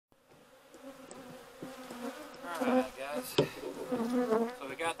guys. So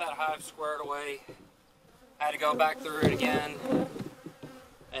we got that hive squared away. Had to go back through it again.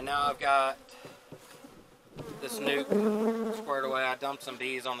 And now I've got this nuke squared away. I dumped some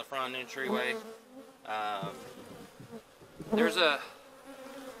bees on the front entryway. There's a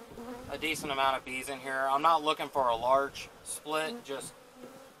decent amount of bees in here. I'm not looking for a large split, just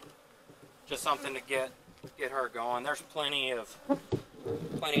something to get her going. There's plenty of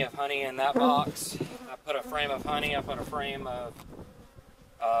honey in that box. I put a frame of honey, I put a frame of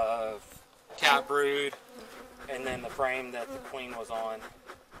cat brood, and then the frame that the queen was on.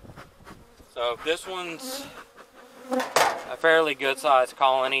 So this one's a fairly good sized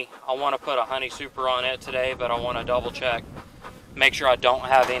colony. I want to put a honey super on it today, but I want to double check, make sure I don't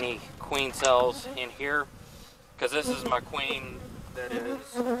have any queen cells in here, because this is my queen that is,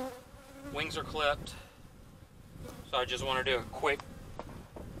 wings are clipped. So I just want to do a quick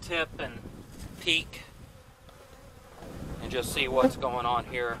tip and peek and just see what's going on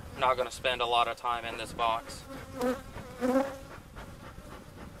here. I'm not going to spend a lot of time in this box.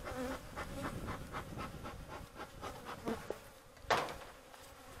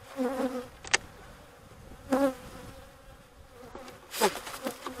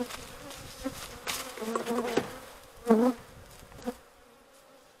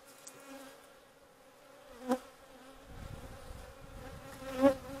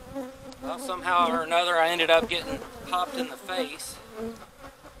 Well, somehow or another I ended up getting popped in the face.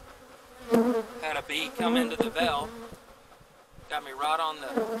 Had a bee come into the veil. Got me right on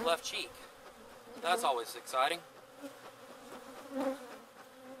the left cheek. That's always exciting.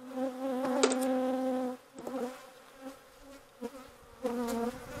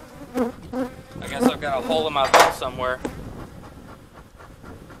 I guess I've got a hole in my belt somewhere.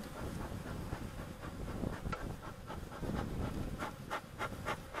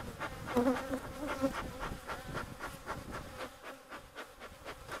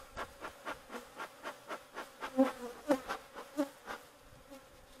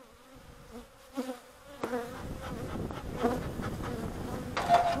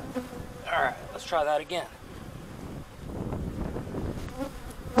 Alright, let's try that again.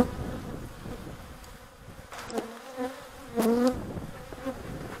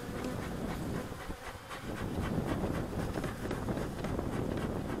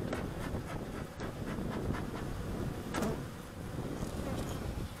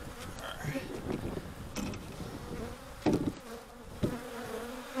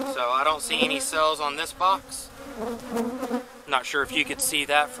 So I don't see any cells on this box. Not sure if you could see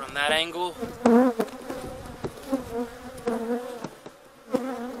that from that angle. So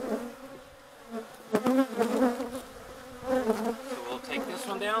we'll take this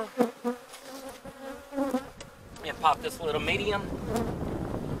one down and pop this little medium.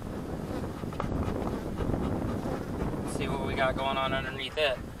 See what we got going on underneath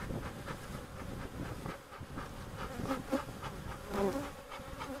it.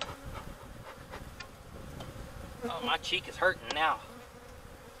 Oh, my cheek is hurting now.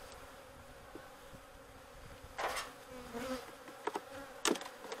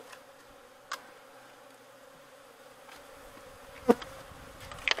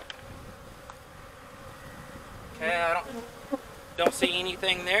 Okay, I don't see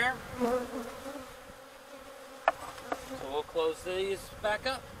anything there. So we'll close these back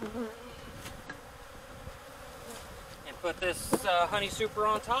up and put this honey super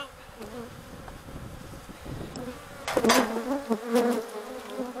on top.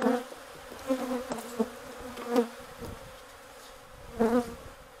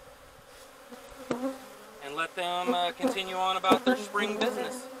 And let them continue on about their spring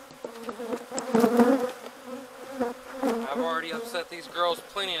business. I've already upset these girls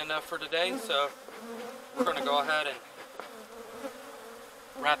plenty enough for today, so we're going to go ahead and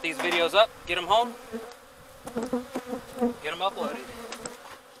wrap these videos up, get them home, get them uploaded.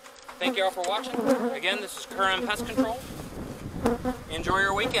 Thank you all for watching. Again, this is Curran Pest Control. Enjoy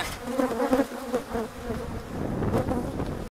your weekend.